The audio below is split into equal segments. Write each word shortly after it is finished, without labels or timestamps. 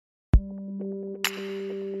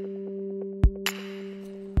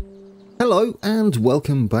Hello and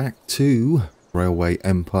welcome back to Railway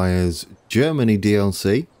Empire's Germany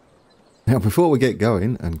DLC. Now before we get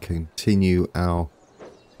going and continue our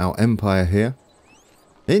empire here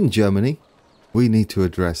in Germany, we need to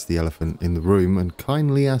address the elephant in the room and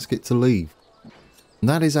kindly ask it to leave. And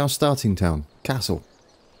that is our starting town, Kassel.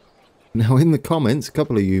 Now in the comments, a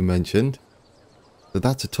couple of you mentioned that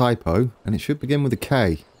that's a typo and it should begin with a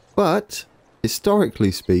K. But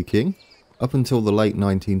historically speaking, up until the late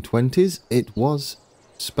 1920s, it was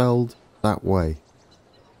spelled that way.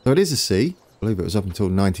 So it is a C. I believe it was up until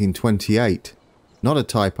 1928. Not a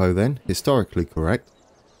typo then, historically correct.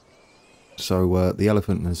 So the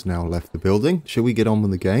elephant has now left the building. Shall we get on with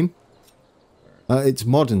the game? Its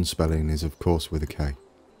modern spelling is of course with a K.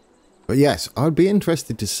 But yes, I'd be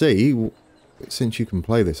interested to see, since you can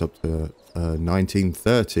play this up to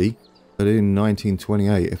 1930, but in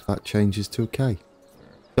 1928 if that changes to a K.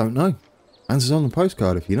 Don't know. Answers on the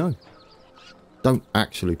postcard if you know. Don't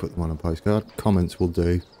actually put them on a postcard. Comments will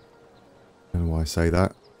do. I don't know why I say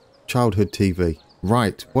that. Childhood TV.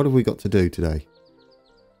 Right, what have we got to do today?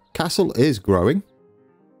 Kassel is growing.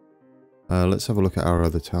 Let's have a look at our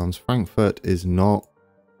other towns. Frankfurt is not.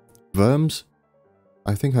 Worms?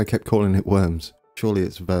 I think I kept calling it Worms. Surely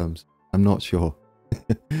it's Worms. I'm not sure.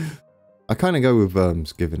 I kind of go with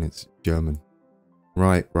Worms given it's German.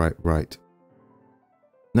 Right.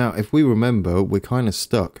 Now, if we remember, we're kind of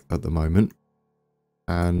stuck at the moment.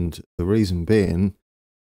 And the reason being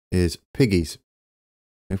is piggies.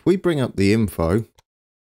 If we bring up the info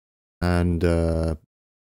and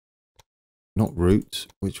not routes,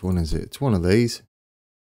 which one is it? It's one of these.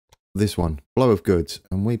 This one, flow of goods.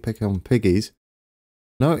 And we pick on piggies.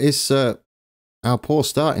 Notice our poor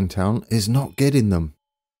starting town is not getting them.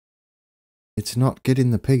 It's not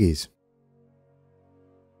getting the piggies.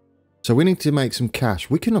 So we need to make some cash.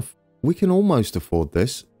 We can almost afford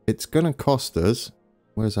this. It's going to cost us...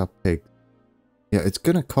 Where's our pig? Yeah, it's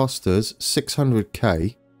going to cost us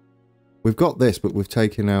 600k. We've got this, but we've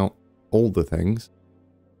taken out all the things.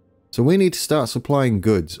 So we need to start supplying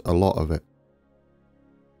goods, a lot of it.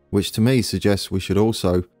 Which to me suggests we should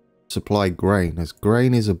also supply grain, as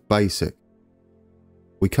grain is a basic.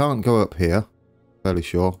 We can't go up here. Fairly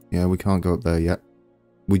sure. Yeah, we can't go up there yet.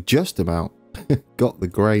 We just about... got the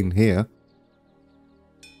grain here.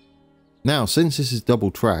 Now, since this is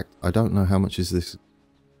double tracked, I don't know how much is this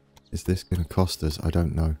going to cost us. I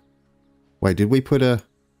don't know. Wait, did we put a...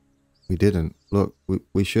 We didn't. Look,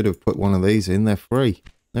 we should have put one of these in. They're free.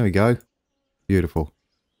 There we go. Beautiful.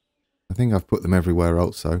 I think I've put them everywhere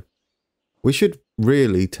else, though. We should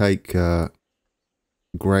really take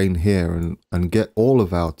grain here and get all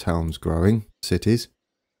of our towns growing, cities.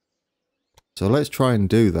 So let's try and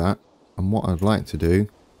do that. And what I'd like to do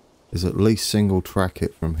is at least single track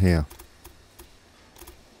it from here.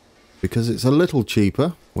 Because it's a little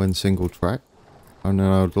cheaper when single track. And then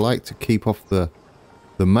I would like to keep off the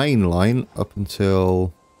main line up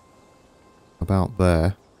until about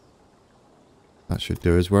there. That should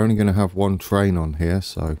do us. We're only going to have one train on here,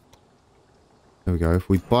 so there we go. If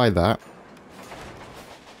we buy that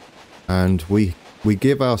and we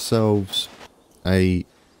give ourselves a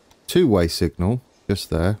two-way signal. Just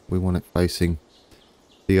there. We want it facing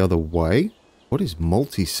the other way. What is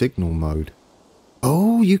multi-signal mode?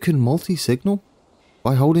 Oh, you can multi-signal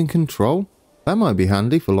by holding control? That might be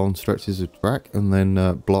handy for long stretches of track and then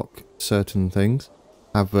block certain things.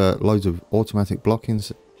 Have loads of automatic blocking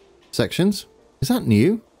sections. Is that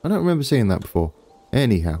new? I don't remember seeing that before.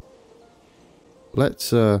 Anyhow.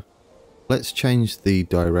 Let's change the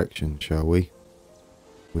direction, shall we?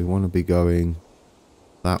 We want to be going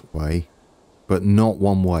that way. But not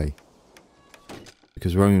one way.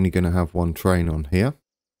 Because we're only going to have one train on here.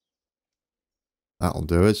 That'll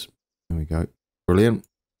do us. There we go. Brilliant.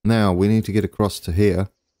 Now we need to get across to here.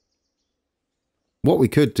 What we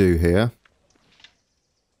could do here.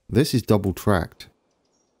 This is double tracked.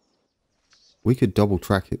 We could double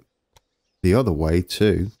track it the other way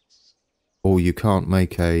too. Or you can't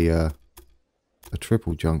make a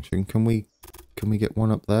triple junction. Can we get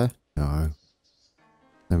one up there? No.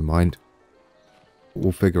 Never mind.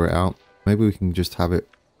 We'll figure it out. Maybe we can just have it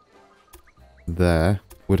there.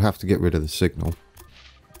 We'd have to get rid of the signal.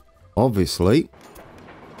 Obviously.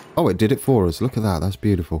 Oh, it did it for us. Look at that. That's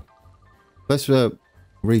beautiful. Let's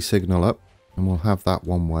re-signal up and we'll have that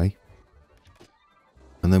one way.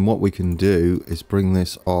 And then what we can do is bring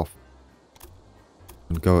this off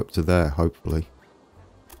and go up to there, hopefully.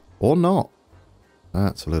 Or not.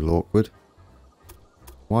 That's a little awkward.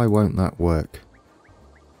 Why won't that work?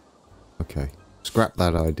 Okay. Scrap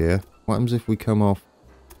that idea. What happens if we come off?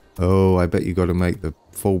 Oh, I bet you got to make the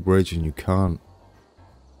full bridge and you can't.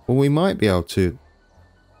 Well, we might be able to...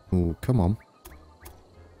 Oh, come on.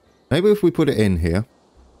 Maybe if we put it in here,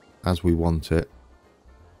 as we want it,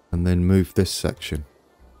 and then move this section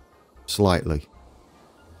slightly.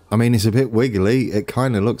 I mean, it's a bit wiggly. It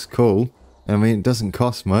kind of looks cool. I mean, it doesn't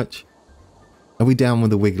cost much. Are we down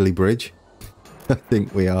with the wiggly bridge? I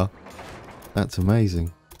think we are. That's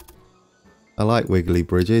amazing. I like wiggly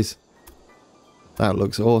bridges. That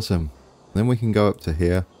looks awesome. Then we can go up to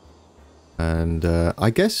here. And I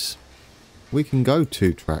guess we can go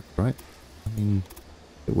 2-track, right? I mean,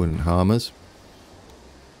 it wouldn't harm us.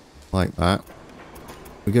 Like that.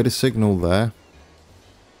 We get a signal there.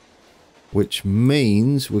 Which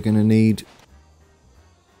means we're going to need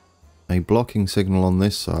a blocking signal on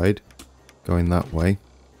this side. Going that way.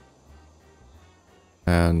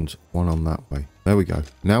 And one on that way. There we go.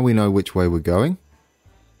 Now we know which way we're going.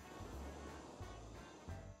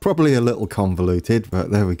 Probably a little convoluted, but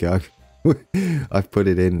there we go. I've put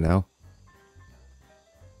it in now.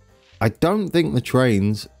 I don't think the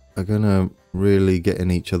trains are going to really get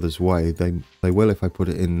in each other's way. They will if I put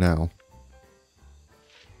it in now.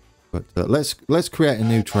 But let's create a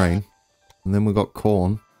new train. And then we've got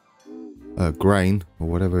corn. Grain, or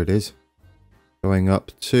whatever it is. Going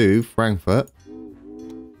up to Frankfurt.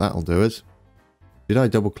 That'll do us. Did I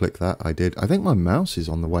double click that? I did. I think my mouse is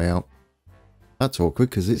on the way out. That's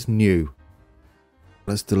awkward because it's new.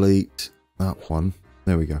 Let's delete that one.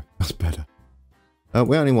 There we go. That's better.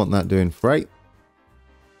 We only want that doing freight.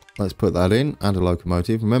 Let's put that in. Add a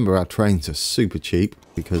locomotive. Remember, our trains are super cheap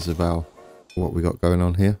because of what we got going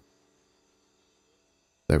on here.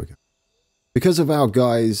 There we go. Because of our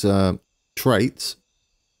guys' traits.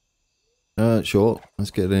 Sure.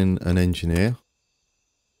 Let's get in an engineer.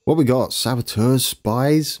 What we got? Saboteurs,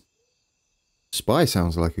 spies. Spy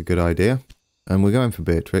sounds like a good idea. And we're going for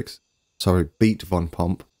Beatrix. Sorry, Beat von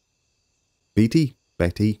Pomp. Beatty?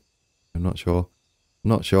 Betty? I'm not sure. I'm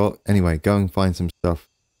not sure. Anyway, go and find some stuff.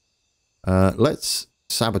 Let's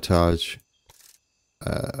sabotage.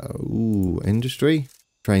 Industry?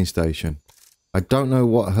 Train station. I don't know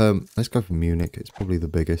what her... Let's go for Munich. It's probably the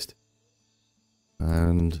biggest.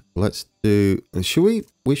 And let's do... Should we?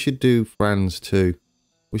 We should do Franz too.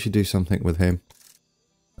 We should do something with him.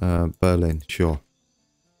 Berlin, sure.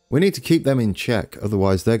 We need to keep them in check.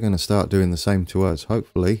 Otherwise, they're going to start doing the same to us.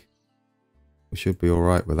 Hopefully, we should be all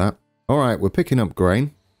right with that. All right, we're picking up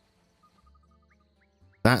grain.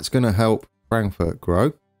 That's going to help Frankfurt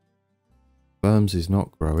grow. Worms is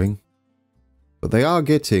not growing. But they are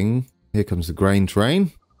getting... Here comes the grain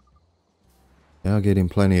train. They are getting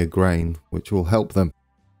plenty of grain, which will help them.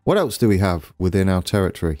 What else do we have within our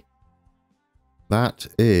territory? That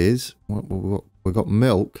is... We've got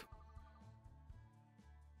milk.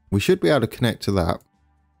 We should be able to connect to that.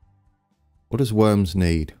 What does Worms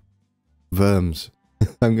need? Worms.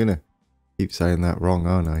 I'm going to keep saying that wrong,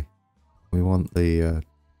 aren't I? We want the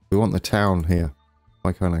town here.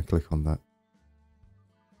 Why can't I click on that?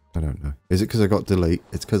 I don't know. Is it because I got delete?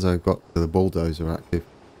 It's because I've got the bulldozer active.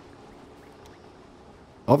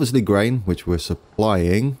 Obviously grain, which we're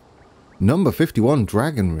supplying. Number 51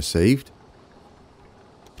 dragon received.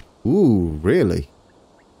 Ooh, really?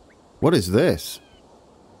 What is this?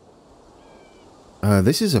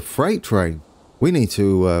 This is a freight train. We need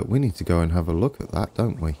to go and have a look at that,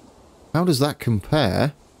 don't we? How does that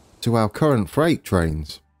compare to our current freight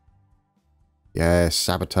trains? Yes,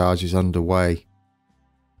 sabotage is underway.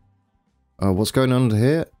 What's going on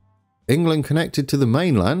here? England connected to the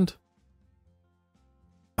mainland?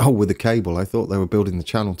 Oh, with the cable. I thought they were building the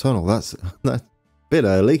Channel Tunnel. That's a bit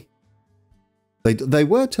early. They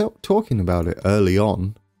were talking about it early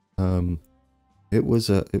on. It was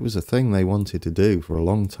a thing they wanted to do for a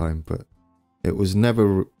long time, but it was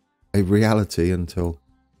never a reality until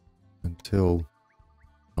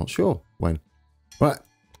not sure when. Right,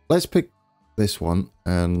 let's pick this one,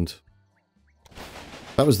 and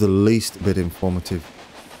that was the least bit informative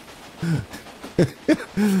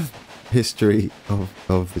history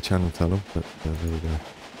of the Channel Tunnel, but there we go.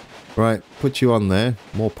 Right, put you on there.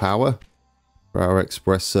 More power for our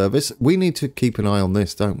express service. We need to keep an eye on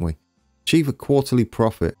this, don't we? Achieve a quarterly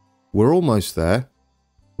profit. We're almost there.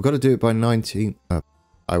 We've got to do it by 19...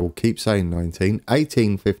 I will keep saying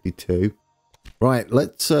 1852. Right,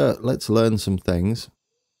 let's learn some things.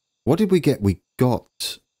 What did we get? We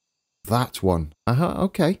got that one.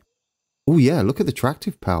 Okay. Oh yeah, look at the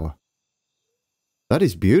tractive power. That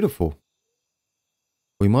is beautiful.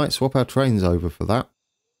 We might swap our trains over for that.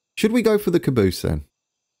 Should we go for the caboose then?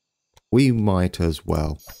 We might as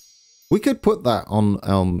well. We could put that on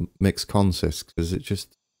our mixed consist, because it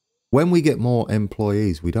just... When we get more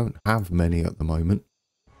employees, we don't have many at the moment.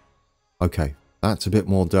 Okay, That's a bit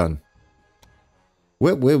more done.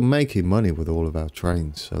 We're making money with all of our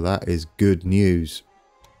trains, so that is good news.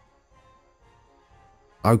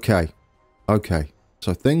 Okay. Okay.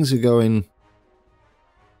 So things are going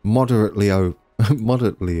moderately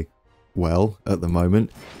well at the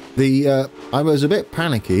moment. I was a bit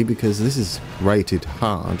panicky because this is rated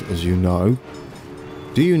hard, as you know.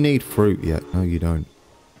 Do you need fruit yet? No, you don't.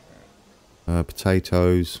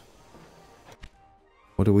 Potatoes.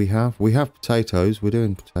 What do we have? We have potatoes. We're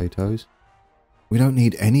doing potatoes. We don't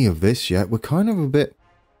need any of this yet. We're kind of a bit...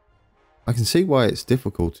 I can see why its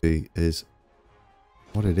difficulty is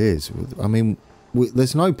what it is. I mean,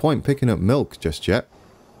 there's no point picking up milk just yet.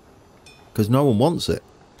 Because no one wants it.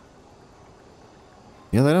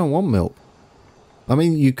 Yeah, they don't want milk. I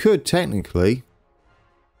mean, you could technically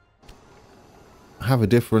have a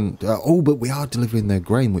different... oh, but we are delivering their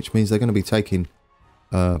grain, which means they're going to be taking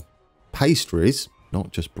pastries,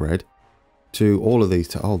 not just bread, to all of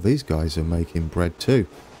these. Oh, these guys are making bread too.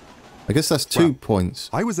 I guess that's 2 points.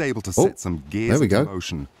 I was able to set some gears into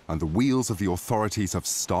motion, and the wheels of the authorities have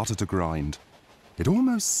started to grind. It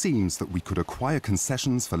almost seems that we could acquire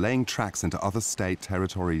concessions for laying tracks into other state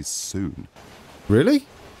territories soon. Really?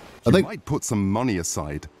 You might put some money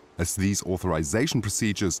aside, as these authorization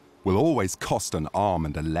procedures will always cost an arm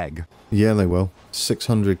and a leg. Yeah, they will.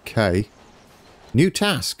 600k. New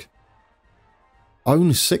task.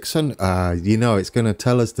 Own 600... you know, it's going to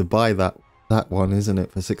tell us to buy that one, isn't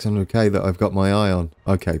it? For 600k that I've got my eye on.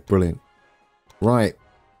 Okay, brilliant. Right.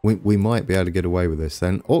 We might be able to get away with this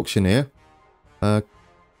then. Auctioneer.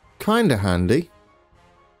 Kinda handy.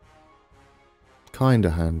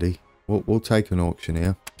 Kinda handy. We'll take an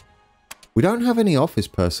auctioneer. We don't have any office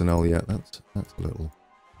personnel yet. That's a little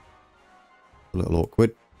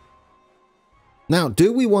awkward. Now,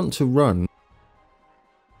 do we want to run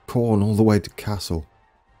corn all the way to Castle?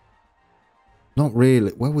 Not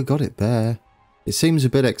really. Well, we got it there. It seems a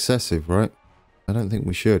bit excessive, right? I don't think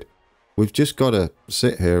we should. We've just got to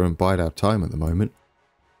sit here and bide our time at the moment.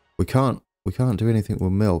 We can't do anything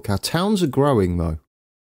with milk. Our towns are growing, though.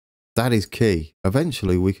 That is key.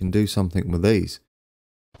 Eventually, we can do something with these.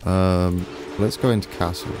 Let's go into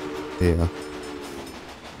Castle here.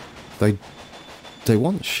 They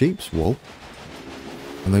want sheep's wool.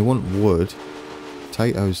 And they want wood.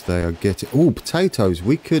 Potatoes they are getting... Oh, potatoes.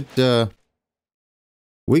 We could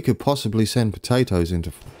possibly send potatoes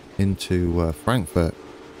into Frankfurt.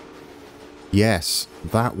 Yes,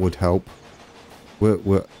 that would help. We're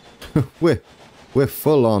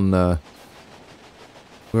full on...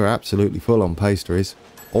 we're absolutely full on pastries.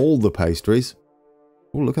 All the pastries.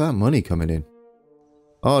 Oh, look at that money coming in.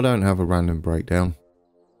 Oh, I don't have a random breakdown.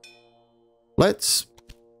 Let's...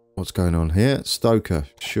 What's going on here? Stoker,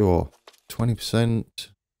 sure. 20%.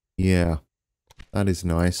 Yeah. That is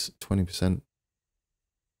nice. 20%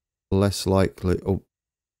 less likely. Oh,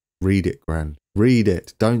 read it, Gran. Read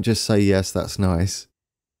it. Don't just say, yes, that's nice.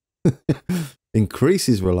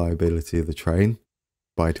 Increases reliability of the train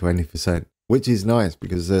by 20%. Which is nice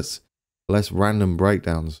because there's less random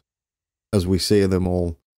breakdowns as we see them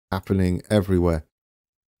all happening everywhere.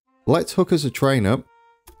 Let's hook us a train up.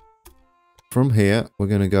 From here, we're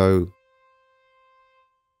going to go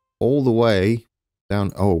all the way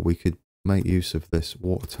down. Oh, we could make use of this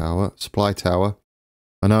water tower, supply tower.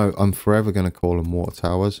 I know, I'm forever going to call them water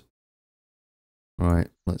towers. Right,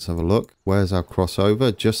 let's have a look. Where's our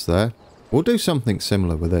crossover? Just there. We'll do something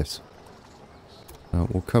similar with this.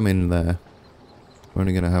 We'll come in there. We're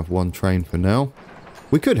only going to have one train for now.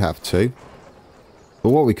 We could have two. But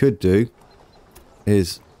what we could do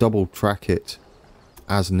is double track it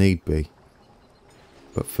as need be.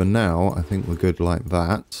 But for now, I think we're good like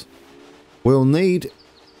that. We'll need...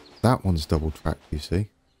 That one's double tracked, you see.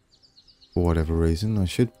 For whatever reason. I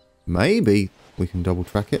should... Maybe we can double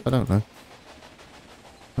track it. I don't know.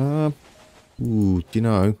 Ooh, do you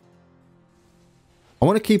know? I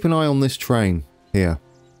want to keep an eye on this train here.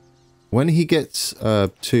 When he gets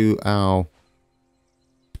to our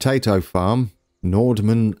potato farm,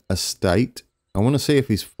 Nordman Estate, I want to see if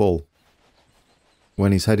he's full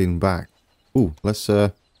when he's heading back. Ooh, let's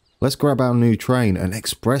grab our new train, an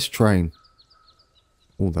express train.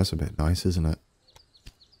 Oh, that's a bit nice, isn't it?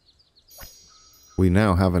 We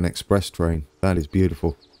now have an express train. That is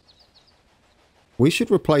beautiful. We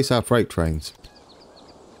should replace our freight trains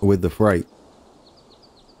with the freight.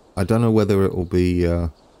 I don't know whether it will be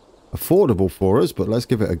affordable for us, but let's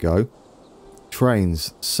give it a go.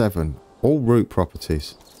 Trains, 7. All route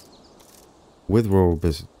properties. With rural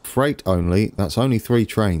business. Freight only. That's only 3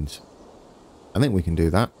 trains. I think we can do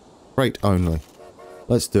that. Freight only.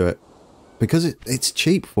 Let's do it. Because it's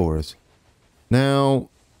cheap for us. Now,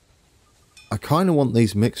 I kind of want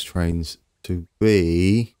these mixed trains to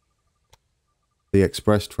be the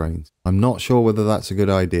express trains. I'm not sure whether that's a good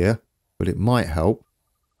idea, but it might help.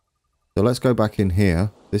 So let's go back in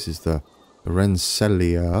here. This is the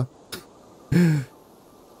Rensselaer.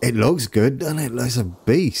 It looks good, doesn't it? It's a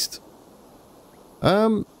beast.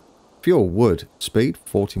 Fuel, wood, speed,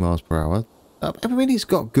 40 miles per hour. I mean, he's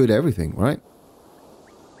got good everything, right?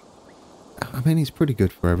 I mean, he's pretty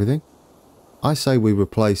good for everything. I say we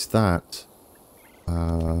replace that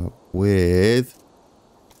with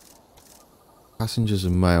passengers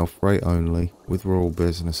and mail, freight only, with rural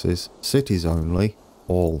businesses, cities only,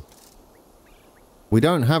 all. We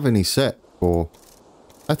don't have any set for...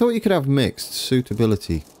 I thought you could have mixed,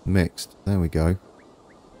 suitability, mixed. There we go.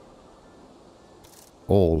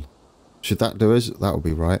 All. Should that do us? That would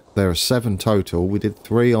be right. There are 7 total. We did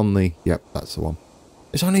 3 on the... Yep, that's the one.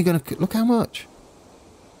 It's only going to... Look how much.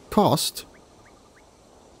 Cost.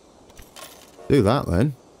 Do that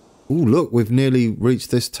then. Ooh, look, we've nearly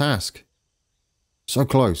reached this task. So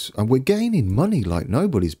close. And we're gaining money like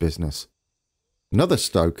nobody's business. Another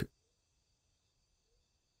Stoke.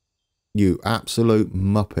 You absolute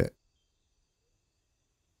muppet.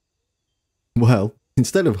 Well,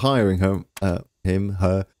 instead of hiring her, her,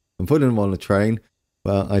 and putting them on a train,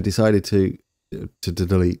 well, I decided to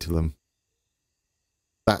delete them.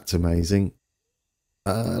 That's amazing.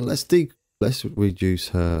 Let's reduce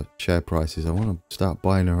her share prices. I want to start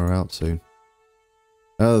buying her out soon.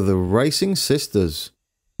 The Racing Sisters.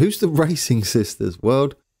 Who's the Racing Sisters?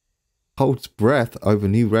 World holds breath over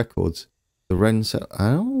new records. The Rensselaer.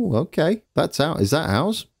 Oh, okay. That's out. Is that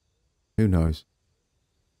ours? Who knows?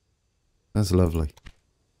 That's lovely.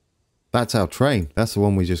 That's our train. That's the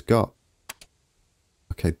one we just got.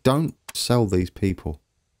 Okay, don't sell these people.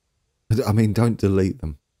 I mean, don't delete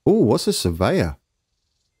them. Oh, what's a surveyor?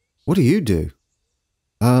 What do you do?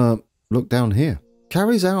 Look down here.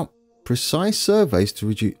 Carries out precise surveys to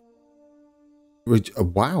reduce...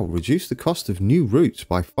 wow, reduce the cost of new routes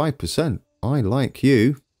by 5%. I like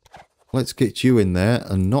you. Let's get you in there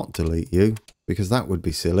and not delete you, because that would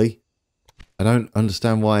be silly. I don't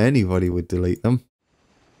understand why anybody would delete them.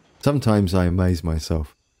 Sometimes I amaze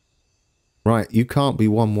myself. Right, you can't be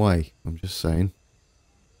one way, I'm just saying.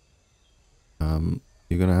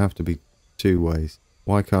 You're going to have to be 2 ways.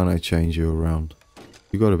 Why can't I change you around?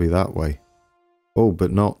 You've got to be that way. Oh,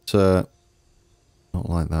 but not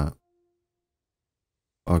like that.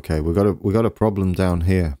 Okay, we got a problem down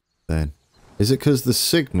here then. Is it because the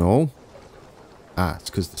signal... Ah, it's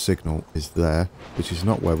because the signal is there, which is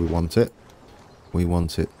not where we want it. We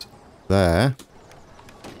want it there.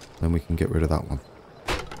 Then we can get rid of that one.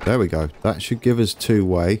 There we go. That should give us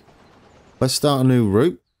 2-way. Let's start a new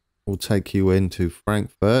route. We'll take you into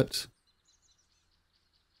Frankfurt.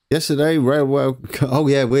 Yesterday, railway... Oh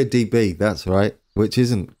yeah, we're DB. That's right. Which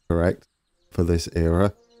isn't correct for this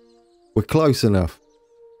era. We're close enough.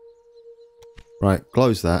 Right,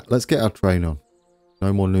 close that. Let's get our train on.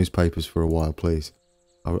 No more newspapers for a while, please.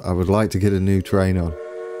 I would like to get a new train on.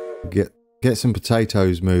 Get some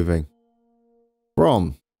potatoes moving.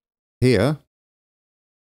 From here.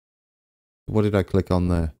 What did I click on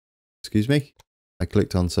there? Excuse me? I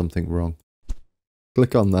clicked on something wrong.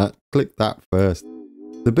 Click on that. Click that first.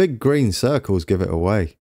 The big green circles give it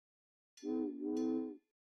away.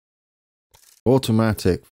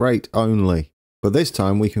 Automatic. Freight only. But this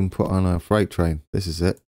time we can put on a freight train. This is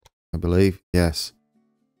it. I believe. Yes.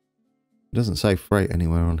 It doesn't say freight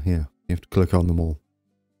anywhere on here. You have to click on them all.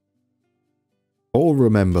 Or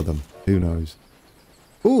remember them. Who knows?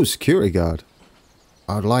 Ooh, security guard.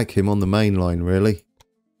 I'd like him on the main line, really.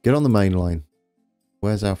 Get on the main line.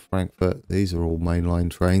 Where's our Frankfurt? These are all mainline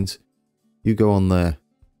trains. You go on there.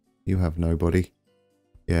 You have nobody.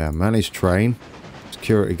 Yeah, manage train.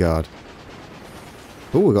 Security guard.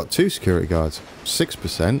 Oh, we've got 2 security guards.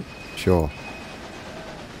 6%. Sure.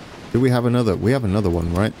 Do we have another? We have another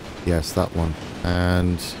one, right? Yes, that one.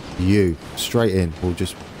 And you. Straight in. We'll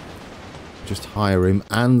just hire him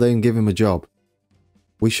and then give him a job.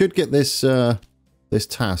 We should get this this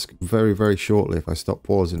task very, very shortly if I stop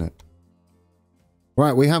pausing it.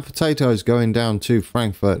 Right, we have potatoes going down to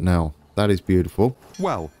Frankfurt now. That is beautiful.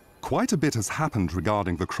 Well, quite a bit has happened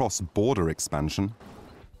regarding the cross-border expansion.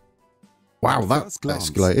 Wow, that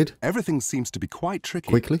escalated. Everything seems to be quite tricky.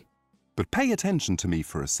 Quickly. But pay attention to me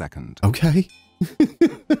for a second. Okay.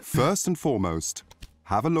 First and foremost,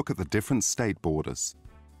 have a look at the different state borders.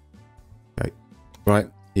 Okay. Right.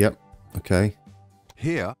 Yep. Okay.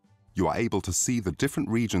 Here, you are able to see the different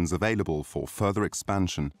regions available for further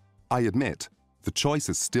expansion. I admit, the choice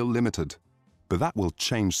is still limited, but that will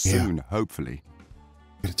change soon, hopefully.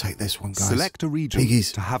 I'm going to take this one, guys. Select a region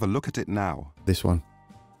Piggies. to have a look at it now. This one.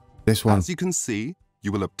 This one. As you can see,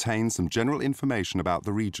 you will obtain some general information about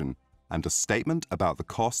the region and a statement about the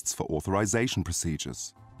costs for authorization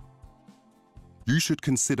procedures. You should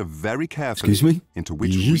consider very carefully Excuse me? into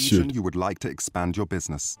which region you would like to expand your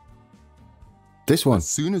business. This one. As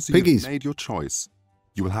soon as you Piggies. have made your choice,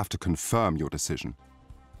 you will have to confirm your decision.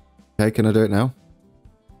 Okay, can I do it now?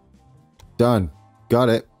 Done. Got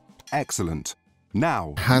it. Excellent.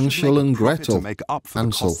 Now, Hansel and Gretel. to make up for the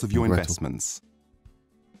Hansel costs of your and Gretel. investments.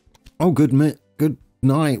 Oh, good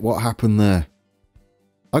night. What happened there?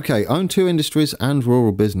 Okay, own 2 industries and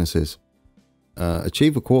rural businesses.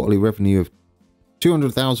 Achieve a quarterly revenue of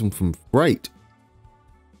 200,000 from freight.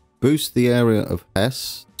 Boost the area of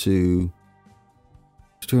Hesse to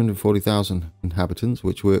 240,000 inhabitants,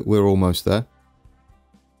 which we're almost there.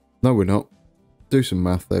 No, we're not. Do some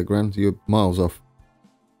math there, Gran. You're miles off.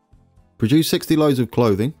 Produce 60 loads of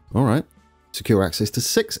clothing. All right. Secure access to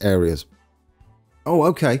 6 areas. Oh,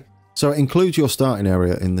 okay. So it includes your starting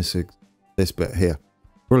area in this bit here.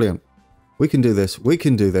 Brilliant. We can do this. We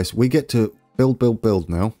can do this. We get to build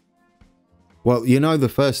now. Well, you know the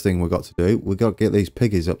first thing we've got to do, we've got to get these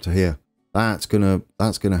piggies up to here. That's gonna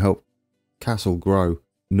help Castle grow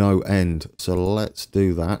no end. So let's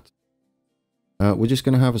do that. We're just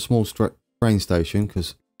going to have a small train station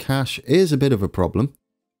because cash is a bit of a problem.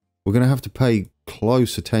 We're going to have to pay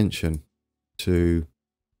close attention to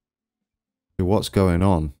what's going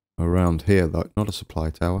on around here, though. Not a supply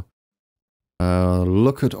tower.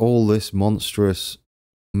 Look at all this monstrous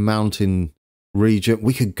mountain region.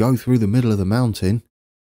 We could go through the middle of the mountain.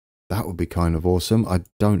 That would be kind of awesome. I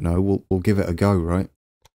don't know. We'll give it a go, right?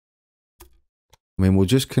 I mean, we'll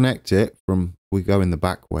just connect it from... We go in the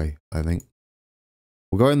back way, I think.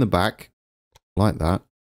 We'll go in the back, like that.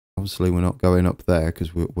 Obviously, we're not going up there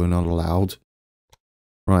because we're not allowed.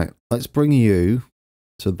 Right, let's bring you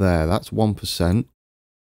to there. That's 1%.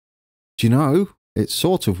 Do you know, it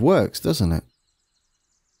sort of works, doesn't it?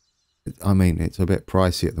 I mean, it's a bit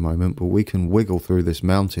pricey at the moment, but we can wiggle through this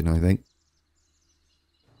mountain, I think.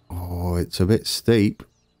 Oh, it's a bit steep.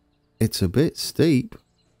 It's a bit steep.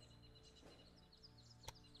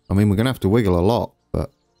 I mean, we're going to have to wiggle a lot,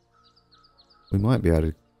 but we might be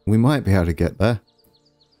able to get there.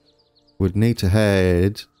 We'd need to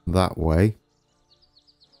head that way.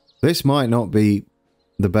 This might not be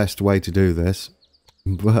the best way to do this,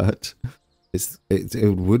 but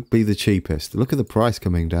it would be the cheapest. Look at the price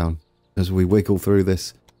coming down as we wiggle through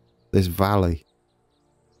this valley.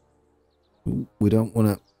 We don't want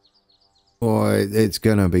to... Oh, it's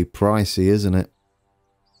going to be pricey, isn't it?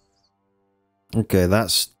 Okay,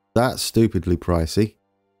 that's stupidly pricey.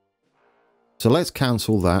 So let's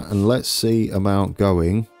cancel that and let's see about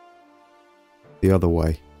going the other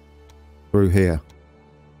way through here.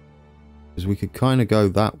 Because we could kind of go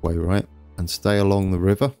that way, right? And stay along the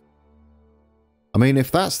river. I mean,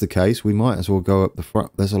 if that's the case, we might as well go up the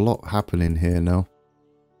front. There's a lot happening here now.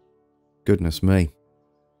 Goodness me.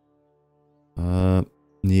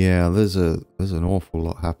 Yeah, there's an awful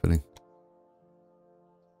lot happening.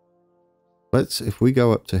 If we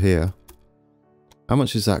go up to here, how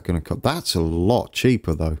much is that going to cost? That's a lot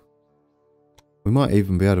cheaper, though. We might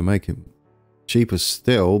even be able to make it cheaper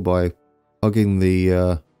still by hugging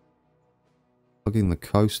the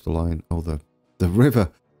coastline, or the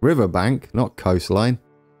river bank, not coastline.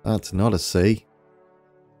 That's not a sea.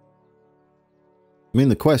 I mean,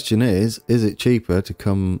 the question is it cheaper to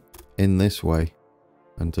come in this way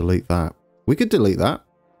and delete that? We could delete that.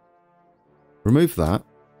 Remove that.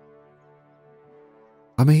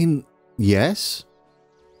 I mean, yes.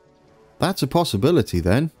 That's a possibility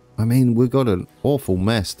then. I mean, we've got an awful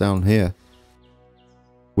mess down here.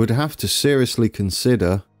 We'd have to seriously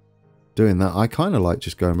consider doing that. I kind of like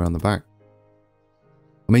just going around the back.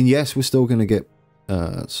 I mean, yes, we're still going to get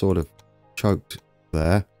sort of choked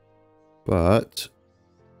there. But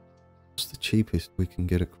what's the cheapest we can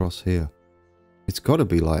get across here? It's got to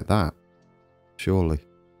be like that. Surely.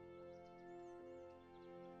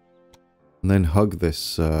 And then hug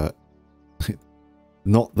this,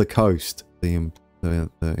 not the coast, the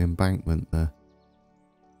embankment there.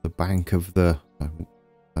 The bank of the,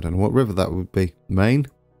 I don't know what river that would be. Main?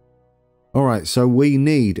 Alright, so we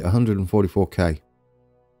need 144k.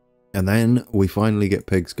 And then we finally get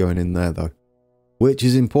pigs going in there though. Which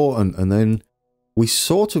is important. And then we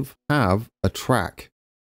sort of have a track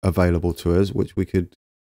available to us, which we could...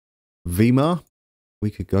 Weimar? We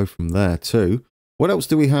could go from there too. What else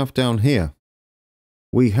do we have down here?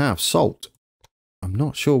 We have salt. I'm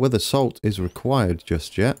not sure whether salt is required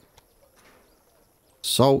just yet.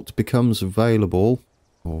 Salt becomes available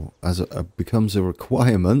or as becomes a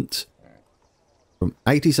requirement, from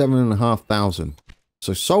 87,500.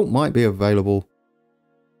 So salt might be available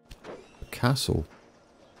for castle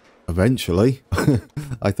eventually.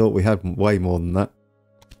 I thought we had way more than that.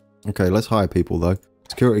 Okay, let's hire people though.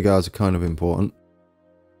 Security guards are kind of important,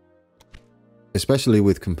 especially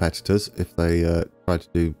with competitors if they try to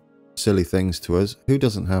do silly things to us. Who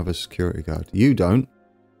doesn't have a security guard? You don't.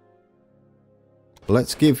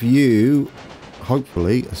 Let's give you,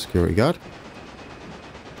 hopefully, a security guard.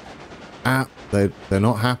 They're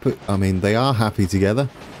not happy. I mean, they are happy together.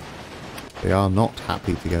 They are not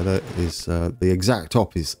happy together is the exact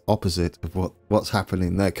opposite of what's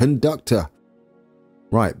happening there. Conductor.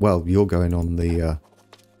 Right, well, you're going on the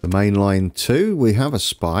main line too. We have a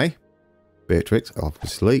spy. Beatrix,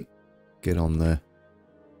 obviously. Get on there.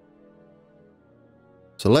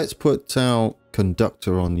 So let's put our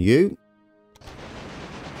conductor on you.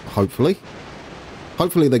 Hopefully.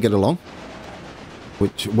 Hopefully they get along.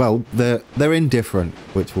 Which, well, they're indifferent,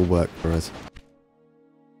 which will work for us.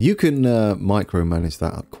 You can micromanage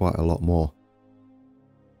that quite a lot more.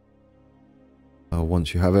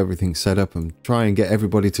 Once you have everything set up and try and get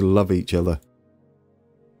everybody to love each other.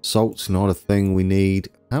 Salt's not a thing we need.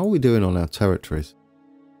 How are we doing on our territories?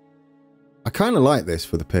 I kind of like this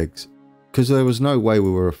for the pigs, because there was no way we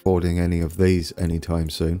were affording any of these anytime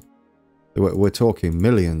soon. We're talking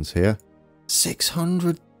millions here. 6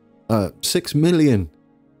 million.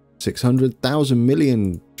 600,000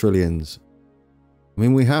 million trillions. I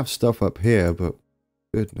mean, we have stuff up here, but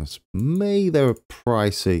goodness me, they're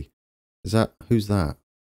pricey. Is that, who's that?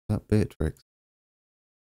 Is that Beatrix?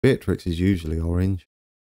 Beatrix is usually orange.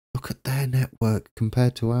 Look at their network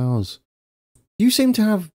compared to ours. You seem to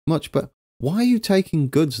have much, but why are you taking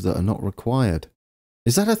goods that are not required?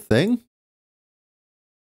 Is that a thing?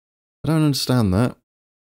 I don't understand that.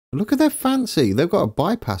 Look at their fancy. They've got a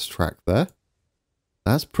bypass track there.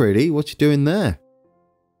 That's pretty. What you doing there?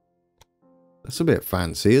 That's a bit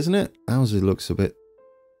fancy, isn't it? Ours looks a bit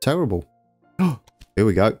terrible. Here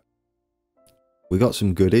we go. We got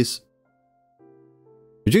some goodies.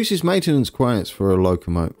 Reduces maintenance requirements for a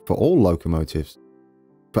locomotive, for all locomotives.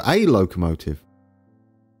 For a locomotive.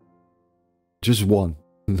 Just one.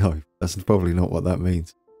 No, that's probably not what that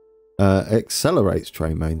means. Accelerates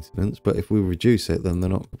train maintenance, but if we reduce it, then they're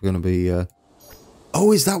not going to be...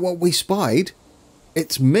 Oh, is that what we spied?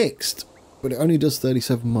 It's mixed, but it only does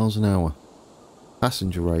 37 miles an hour.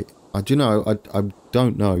 Passenger rate. I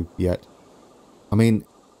don't know yet. I mean,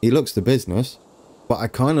 he looks the business, but I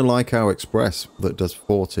kind of like our Express that does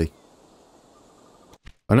 40.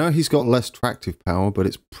 I know he's got less tractive power, but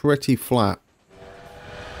it's pretty flat.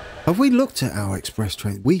 Have we looked at our Express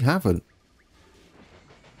train? We haven't.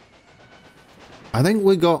 I think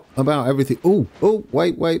we got about everything. Oh,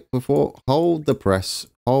 wait, before. Hold the press.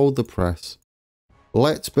 Hold the press.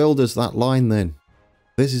 Let's build us that line then.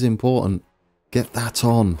 This is important. Get that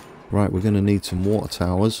on. Right, we're going to need some water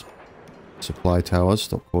towers. Supply towers.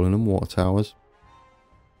 Stop calling them water towers.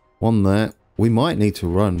 One there. We might need to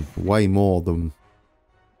run way more than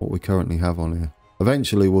what we currently have on here.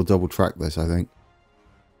 Eventually we'll double track this, I think.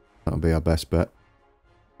 That'll be our best bet.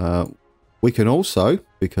 We can also,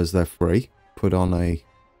 because they're free, put on oh,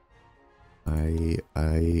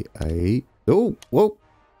 whoa.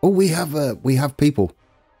 Oh, we have people.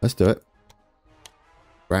 Let's do it.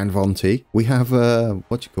 Grand Von T. We have,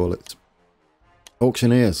 what you call it?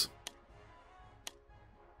 Auctioneers.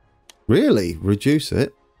 Really? Reduce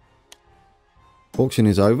it. Auction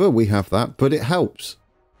is over. We have that, but it helps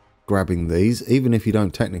grabbing these, even if you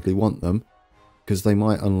don't technically want them, because they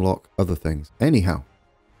might unlock other things. Anyhow,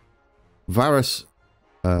 Varus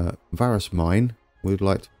Mine. We'd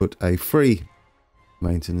like to put a free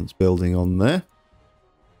maintenance building on there.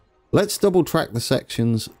 Let's double track the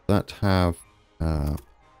sections that have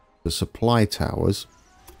the supply towers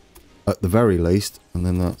at the very least, and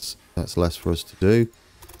then that's less for us to do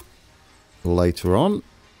later on.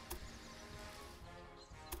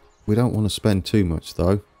 We don't want to spend too much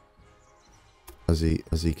though, as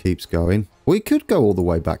he keeps going. We could go all the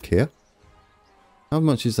way back here. How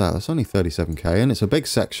much is that? That's only 37k, and it's a big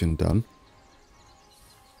section done.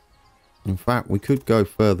 In fact, we could go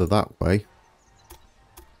further that way.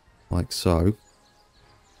 Like so.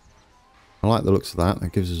 I like the looks of that.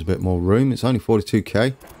 That gives us a bit more room. It's only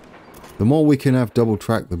 42k. The more we can have double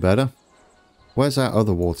track, the better. Where's that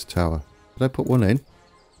other water tower? Did I put one in?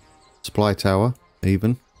 Supply tower,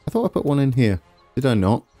 even. I thought I put one in here. Did I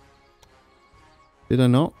not? Did I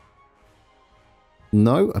not?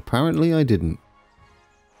 No, apparently I didn't.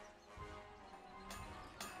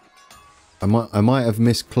 I might have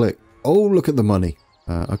misclicked. Oh, look at the money.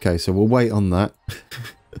 Okay, so we'll wait on that.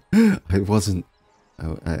 It wasn't.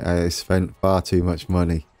 I spent far too much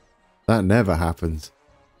money. That never happens.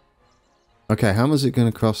 Okay, how much is it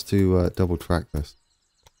going to cost to double track this?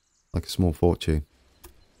 Like a small fortune.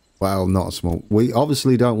 Well, not a small. We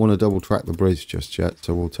obviously don't want to double track the bridge just yet,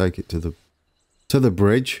 so we'll take it to the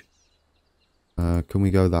bridge. Can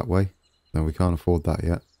we go that way? No, we can't afford that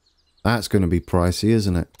yet. That's going to be pricey,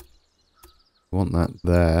 isn't it? We want that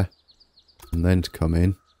there, and then to come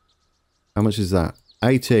in. How much is that?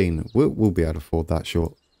 18. We'll be able to afford that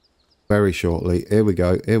very shortly. Here we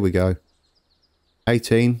go. Here we go.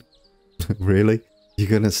 18. Really? You're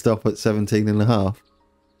going to stop at 17 and a half?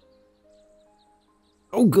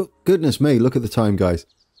 Oh, goodness me. Look at the time, guys.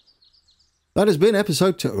 That has been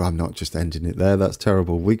episode 2. Oh, I'm not just ending it there. That's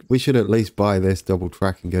terrible. We should at least buy this double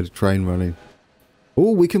track and get a train running.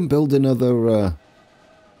 Oh, we can build another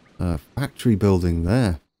factory building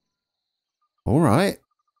there. All right.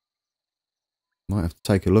 Might have to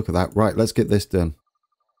take a look at that. Right, let's get this done.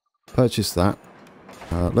 Purchase that.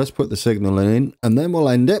 Let's put the signal in, and then we'll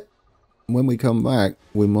end it. When we come back,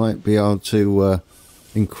 we might be able to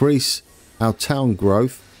increase our town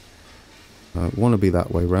growth. Want to be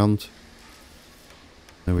that way round.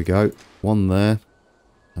 There we go. One there,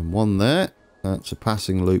 and one there. That's a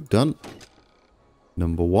passing loop done.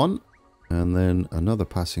 Number 1. And then another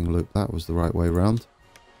passing loop. That was the right way round.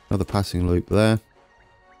 Another passing loop there.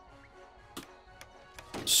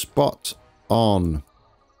 Spot on.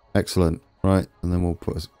 Excellent. Right, and then we'll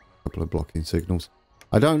put a couple of blocking signals.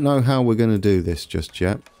 I don't know how we're going to do this just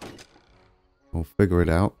yet. We'll figure it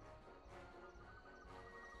out.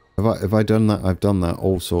 Have I done that? I've done that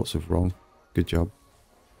all sorts of wrong. Good job.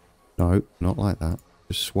 No, not like that.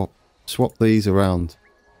 Just swap these around.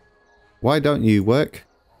 Why don't you work?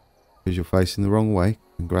 Because you're facing the wrong way.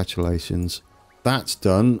 Congratulations. That's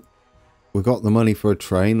done. We've got the money for a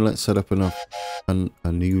train. Let's set up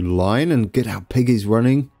a new line and get our piggies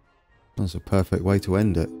running. That's a perfect way to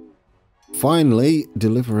end it. Finally,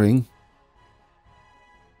 delivering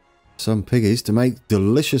some piggies to make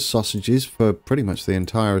delicious sausages for pretty much the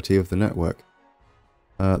entirety of the network.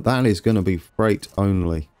 That is going to be freight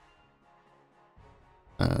only.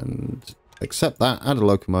 And accept that. Add a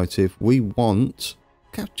locomotive. We want...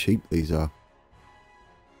 Look how cheap these are.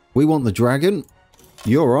 We want the dragon.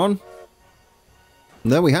 You're on.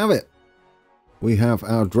 And there we have it. We have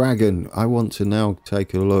our dragon. I want to now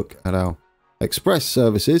take a look at our express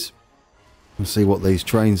services and see what these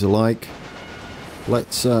trains are like.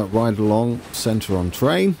 Let's ride along, center on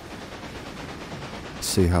train.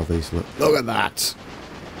 See how these look. Look at that.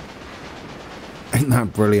 Isn't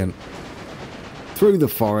that brilliant? Through the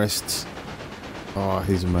forests. Oh,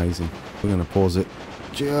 he's amazing. We're going to pause it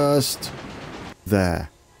just there.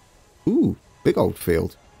 Ooh, big old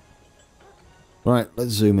field. Right,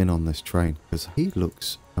 let's zoom in on this train because he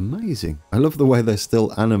looks amazing. I love the way they're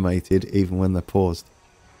still animated even when they're paused.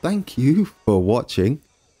 Thank you for watching.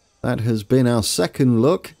 That has been our second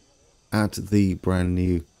look at the brand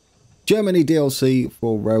new Germany DLC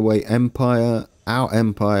for Railway Empire. Our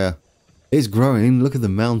empire is growing. Look at the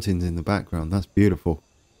mountains in the background. That's beautiful.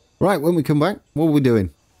 Right, when we come back, what are we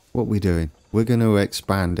doing? What are we doing? We're going to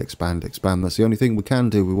expand. That's the only thing we can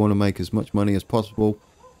do. We want to make as much money as possible.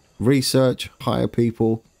 Research, hire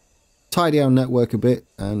people, tidy our network a bit,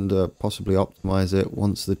 and possibly optimize it.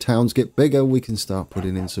 Once the towns get bigger, we can start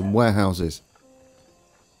putting in some warehouses.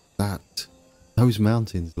 Those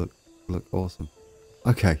mountains look awesome.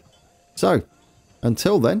 Okay, so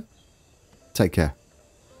until then, take care.